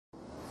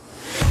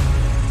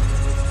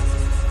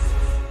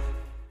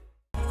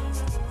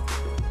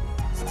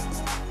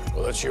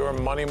It's your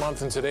money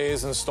month in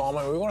today's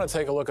installment. We want to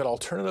take a look at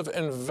alternative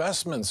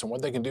investments and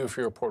what they can do for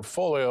your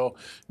portfolio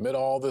amid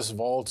all this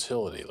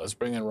volatility. Let's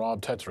bring in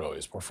Rob Tetrault.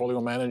 He's portfolio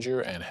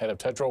manager and head of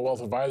Tetrault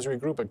Wealth Advisory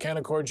Group at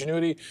Canaccord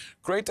Genuity.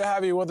 Great to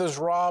have you with us,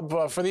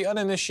 Rob. For the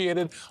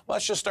uninitiated,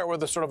 let's just start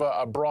with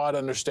a broad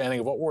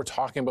understanding of what we're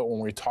talking about when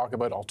we talk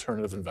about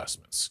alternative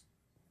investments.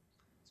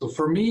 So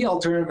for me,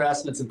 alternative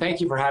investments, and thank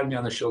you for having me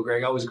on the show,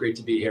 Greg. Always great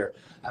to be here.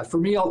 For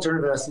me,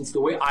 alternative investments, the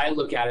way I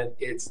look at it,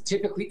 it's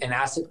typically an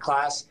asset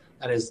class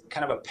that is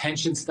kind of a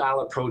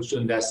pension-style approach to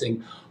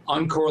investing,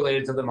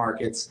 uncorrelated to the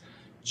markets.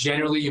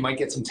 Generally, you might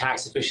get some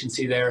tax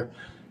efficiency there,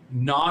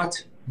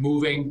 not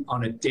moving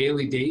on a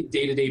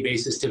day-to-day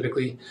basis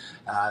typically.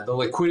 The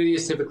liquidity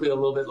is typically a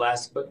little bit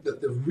less, but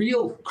the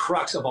real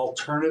crux of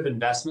alternative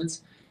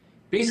investments,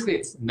 basically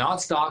it's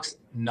not stocks,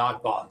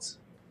 not bonds.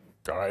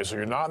 All right, so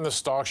you're not in the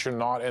stocks, you're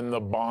not in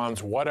the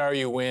bonds. What are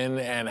you in,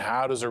 and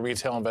how does a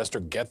retail investor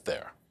get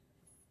there?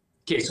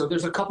 Okay, so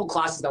there's a couple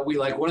classes that we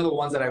like. One of the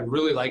ones that I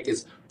really like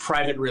is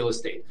private real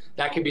estate.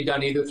 That can be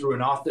done either through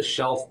an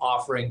off-the-shelf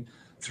offering,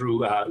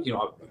 through a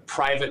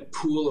private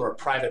pool or a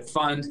private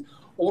fund,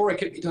 or it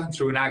could be done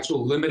through an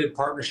actual limited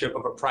partnership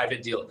of a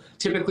private deal.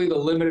 Typically, the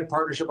limited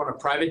partnership on a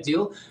private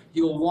deal,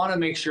 you'll want to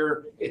make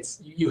sure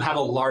you have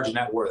a large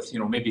net worth,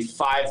 maybe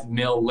 5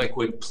 mil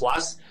liquid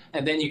plus,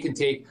 and then you can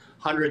take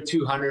 $100,000,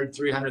 $200,000,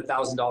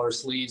 $300,000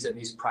 sleeves in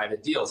these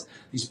private deals.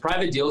 These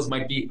private deals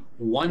might be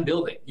one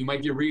building. You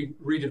might be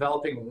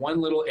redeveloping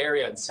one little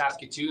area in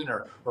Saskatoon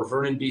or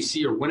Vernon,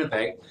 BC or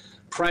Winnipeg.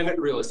 Private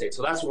real estate,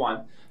 so that's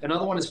one.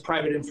 Another one is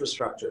private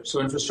infrastructure. So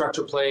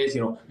infrastructure plays,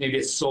 maybe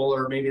it's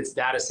solar, maybe it's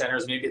data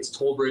centers, maybe it's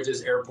toll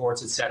bridges,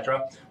 airports,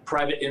 etc.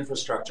 Private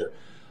infrastructure.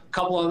 A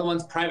couple other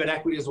ones, private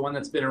equity is one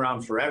that's been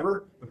around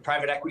forever. But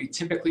private equity,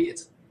 typically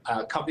it's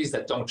companies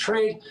that don't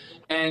trade,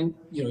 and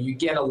you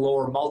get a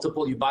lower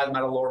multiple, you buy them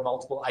at a lower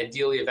multiple.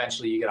 Ideally,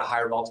 eventually you get a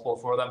higher multiple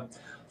for them.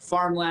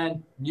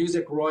 Farmland,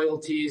 music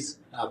royalties,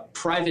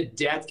 private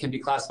debt can be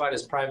classified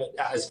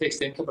as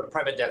fixed income, but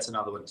private debt's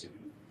another one too.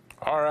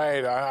 All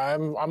right,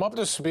 I'm up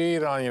to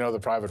speed on the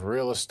private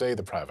real estate,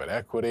 the private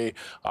equity,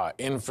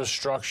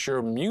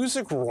 infrastructure,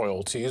 music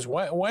royalties.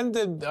 When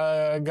did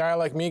a guy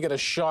like me get a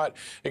shot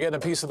at getting a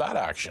piece of that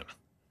action?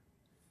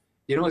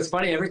 It's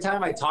funny, every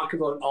time I talk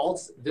about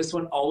alts, this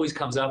one always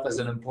comes up as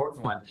an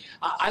important one.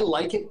 I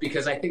like it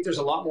because I think there's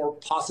a lot more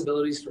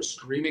possibilities for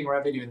streaming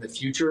revenue in the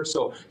future.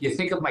 So you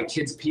think of my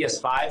kid's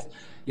PS5,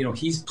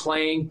 he's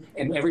playing,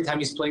 and every time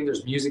he's playing,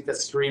 there's music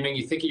that's streaming.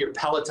 You think of your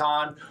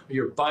Peloton, or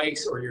your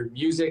bikes, or your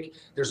music.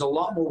 There's a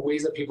lot more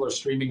ways that people are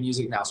streaming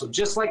music now. So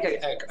just like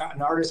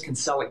an artist can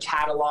sell a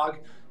catalog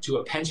to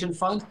a pension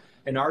fund,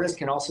 an artist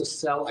can also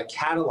sell a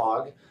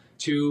catalog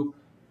to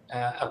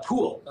a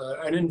pool,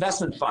 an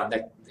investment fund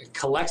that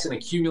collects and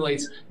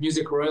accumulates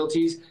music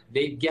royalties.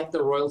 They get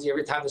the royalty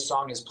every time the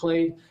song is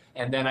played,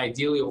 and then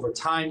ideally over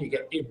time you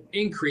get an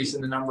increase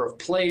in the number of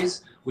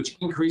plays, which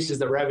increases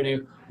the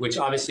revenue, which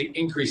obviously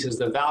increases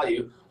the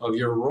value of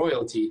your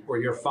royalty or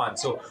your fund.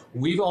 So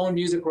we've owned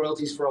music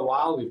royalties for a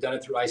while. We've done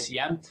it through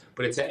ICM,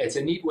 but it's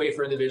a neat way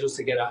for individuals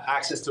to get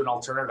access to an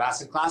alternative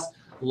asset class,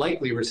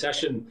 likely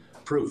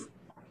recession-proof.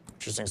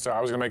 Interesting stuff. I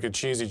was going to make a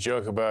cheesy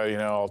joke about,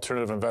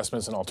 alternative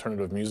investments and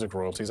alternative music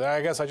royalties.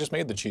 I guess I just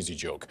made the cheesy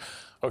joke.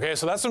 Okay,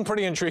 so that's some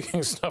pretty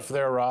intriguing stuff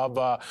there, Rob.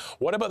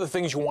 What about the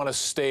things you want to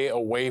stay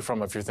away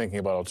from if you're thinking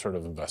about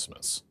alternative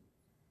investments?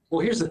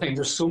 Well, here's the thing.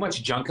 There's so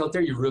much junk out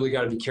there. You really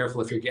got to be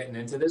careful if you're getting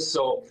into this.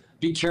 So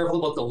be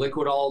careful about the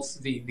liquid alts,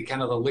 the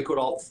kind of the liquid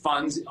alt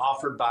funds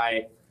offered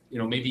by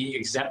maybe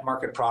exempt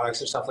market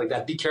products or stuff like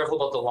that. Be careful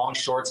about the long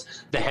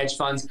shorts, the hedge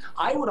funds.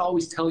 I would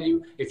always tell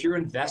you, if you're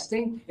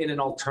investing in an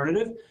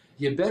alternative,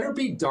 you better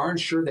be darn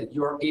sure that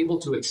you are able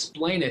to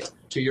explain it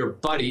to your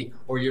buddy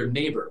or your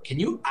neighbor. Can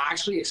you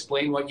actually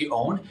explain what you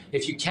own?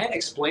 If you can't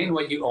explain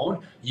what you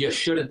own, you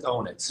shouldn't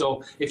own it.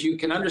 So if you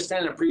can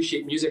understand and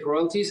appreciate music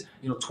royalties,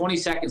 20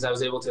 seconds I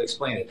was able to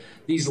explain it.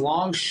 These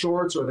long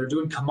shorts, or they're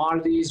doing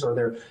commodities, or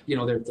they're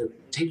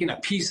taking a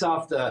piece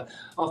off the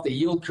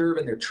yield curve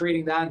and they're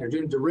trading that, and they're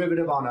doing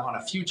derivative on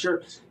a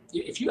future.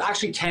 If you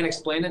actually can't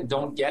explain it and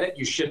don't get it,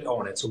 you shouldn't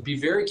own it. So be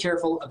very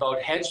careful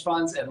about hedge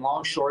funds and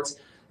long shorts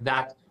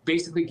that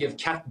basically give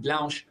carte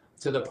blanche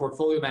to the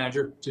portfolio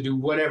manager to do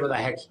whatever the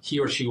heck he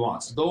or she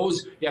wants.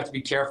 Those, you have to be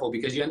careful,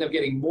 because you end up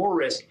getting more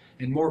risk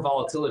and more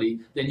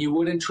volatility than you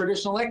would in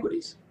traditional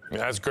equities.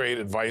 That's great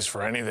advice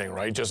for anything,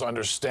 right? Just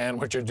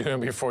understand what you're doing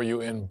before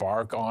you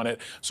embark on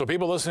it. So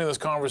people listening to this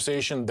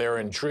conversation, they're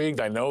intrigued.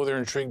 I know they're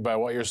intrigued by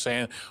what you're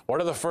saying. What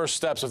are the first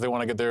steps if they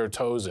want to get their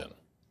toes in?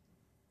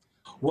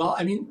 Well,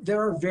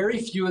 there are very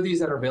few of these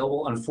that are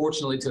available,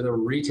 unfortunately, to the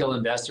retail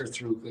investor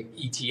through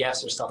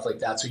ETFs or stuff like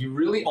that. So you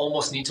really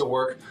almost need to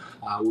work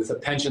with a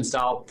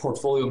pension-style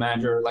portfolio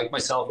manager like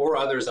myself or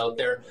others out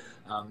there.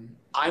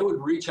 I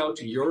would reach out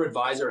to your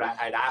advisor.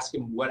 I'd ask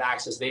him what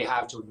access they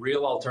have to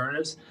real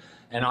alternatives.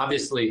 And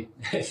obviously,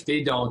 if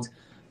they don't,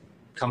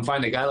 come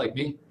find a guy like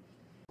me.